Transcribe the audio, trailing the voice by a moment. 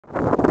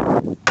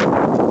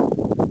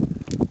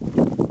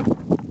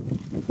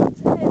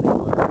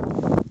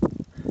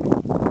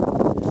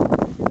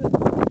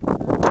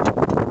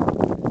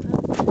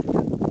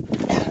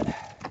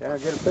Yeah,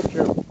 get a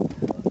picture.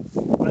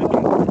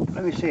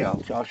 Let me see.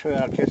 I'll show you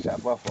how to kiss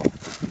that buffalo.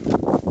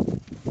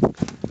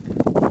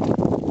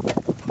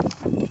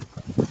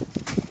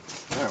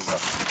 There we go.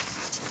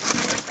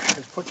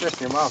 Just put this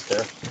in your mouth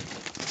there.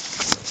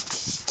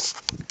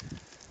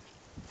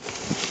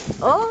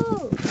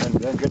 Oh! And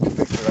then get the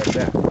picture like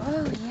that.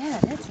 Oh, yeah,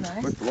 that's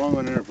nice. Put the long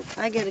one there.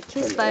 I get a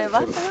kiss by a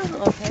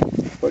buffalo? Okay.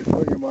 Put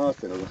your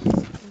mouth in it.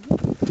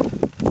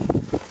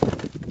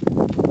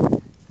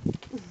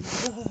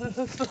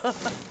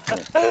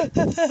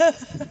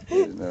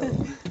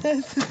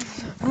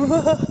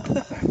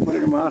 Put it in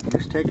your mouth and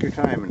just take your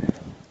time. And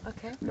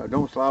okay. No,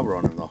 don't slobber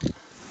on him though.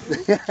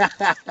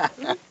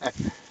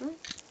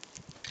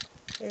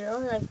 You know,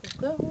 like a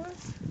good one?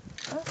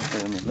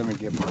 Okay, let me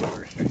give one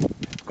first.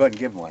 Go ahead and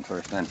give him one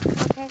first, then.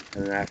 Okay.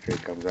 And then after he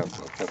comes up,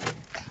 we'll flip it.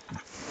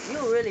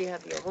 You really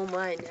have your own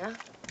mind, yeah?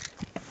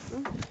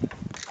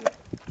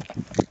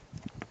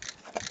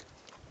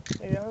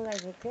 You don't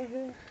like a kiss?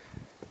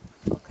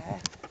 Okay.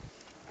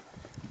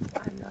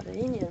 I'm not an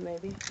Indian,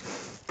 maybe.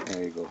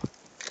 There you go.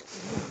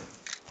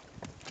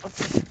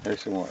 Okay.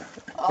 There's some more.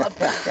 Oh.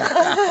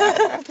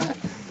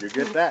 You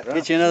get that, huh?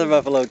 Get you another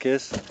buffalo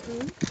kiss.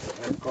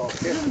 That's called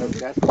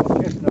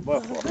kissing a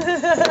buffalo.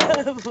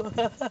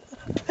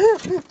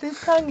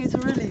 This tongue is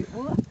really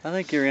what? I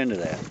think you're into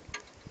that.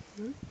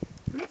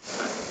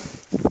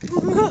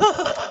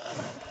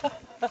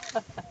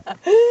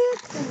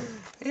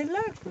 It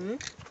looks.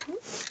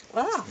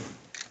 Wow.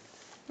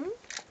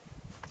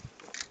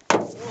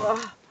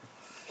 Wow.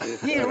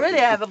 You really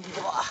have a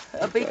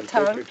big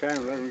tongue. Take your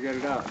time, let him get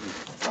it out.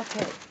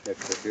 Okay.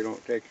 If you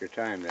don't take your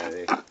time, that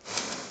is.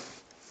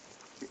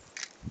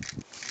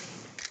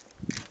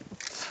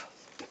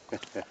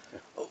 Right.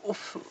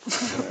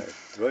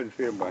 Go ahead and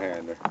feel my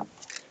hand there.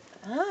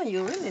 Ah,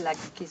 you really like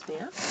to kiss me,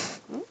 huh?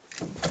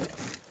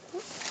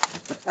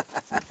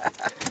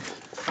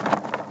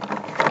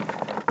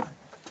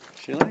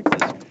 She likes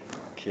this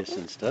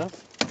kissing stuff.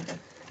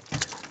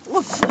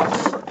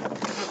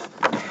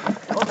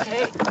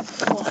 Okay.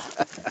 Oh,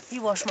 he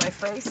washed my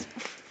face.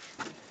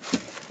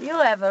 You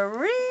have a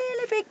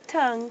really big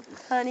tongue,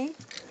 honey.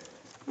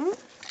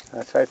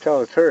 That's why I tell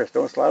the tourists,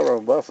 don't slobber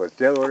on buffalo. It's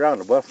the other way around.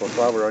 The buffalo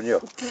slobber on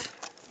you.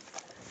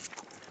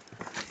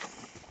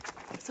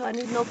 So I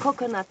need no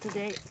coconut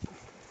today.